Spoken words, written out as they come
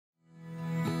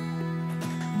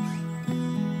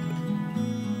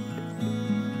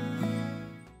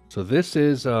So this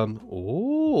is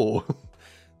oh,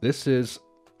 this is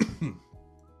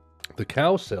the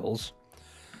Cowsills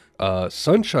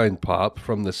Sunshine Pop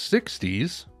from the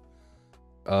 60s.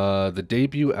 The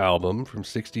debut album from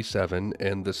 67,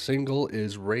 and the single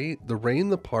is The Rain,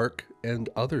 the Park, and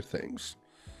Other Things.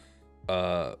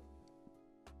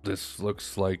 This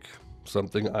looks like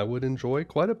something I would enjoy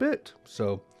quite a bit.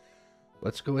 So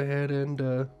let's go ahead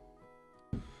and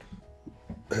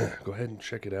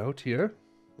check it out here.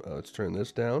 Let's turn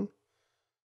this down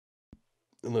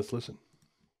and let's listen.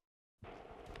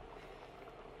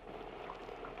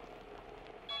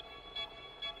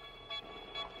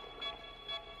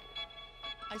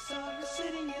 I saw her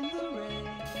sitting in the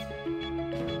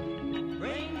rain,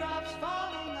 raindrops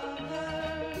falling on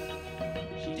her.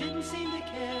 She didn't seem to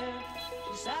care.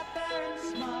 She sat there and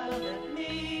smiled at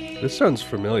me. This sounds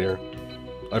familiar.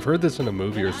 I've heard this in a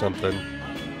movie or something.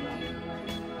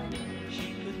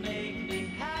 She could make me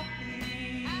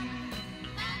happy.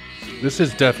 This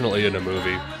is definitely in a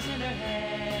movie. Flowers in her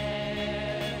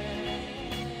hair.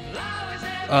 Flowers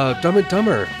everywhere. Dumb and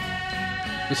Dumber.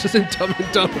 This isn't Dumb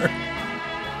and Dumber.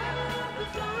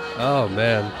 Oh,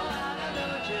 man.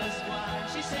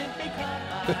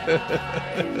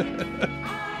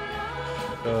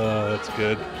 Oh, that's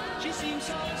good.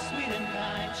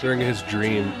 During his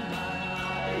dream.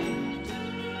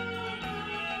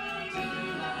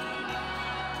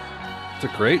 It's a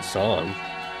great song.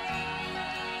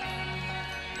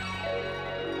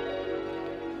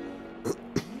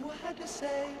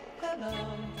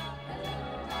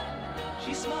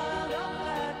 She smiled up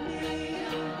at me.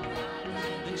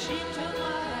 Then she took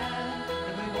my hand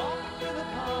and we walked through the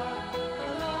park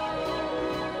alone.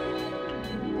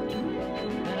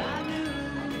 And I knew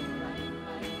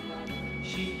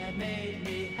she had made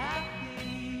me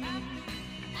happy.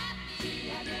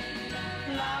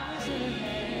 Flowers in her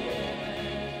hair.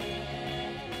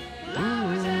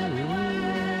 Flowers everywhere.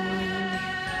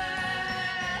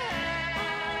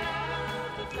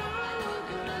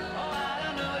 Oh, I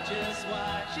don't know just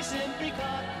why. She simply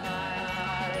caught my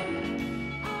eye.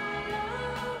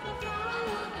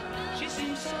 She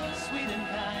seemed so sweet and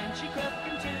kind. She crept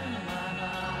into my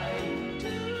mind.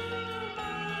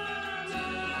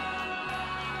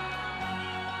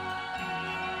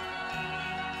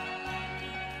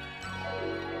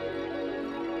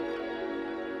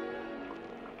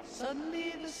 Suddenly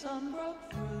the sun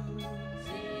broke through.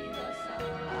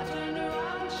 I turned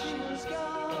around, she was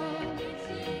gone.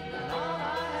 And all I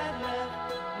had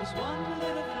left was one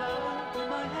little flower in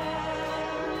my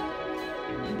hand.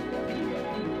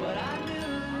 But I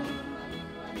knew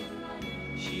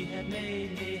she had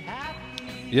made me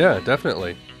happy. Yeah,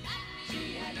 definitely.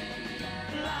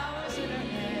 Flowers in her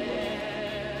hair.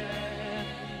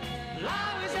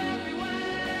 Flowers everywhere.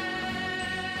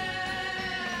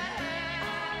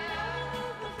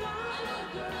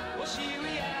 Was she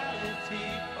reality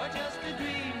or just a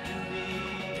dream to me?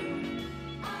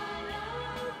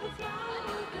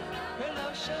 Her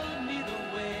love showed me the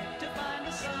way to find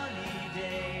a sunny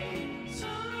day.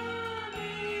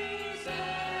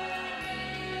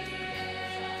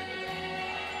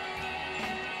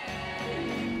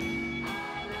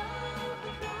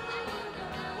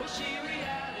 Was she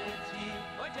reality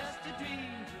or just a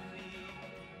dream to me?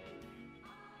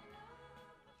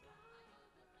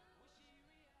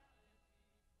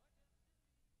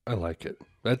 I like it.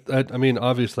 I mean,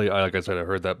 obviously, like I said, I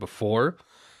heard that before.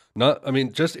 Not, I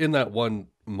mean, just in that one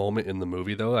moment in the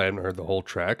movie, though. I haven't heard the whole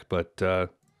track, but man,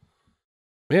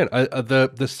 the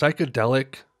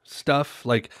psychedelic stuff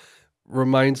like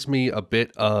reminds me a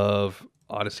bit of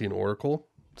Odyssey and Oracle.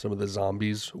 Some of the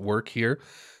zombies work here.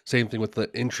 Same thing with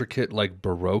the intricate, like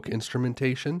Baroque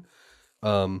instrumentation.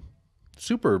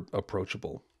 Super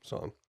approachable song.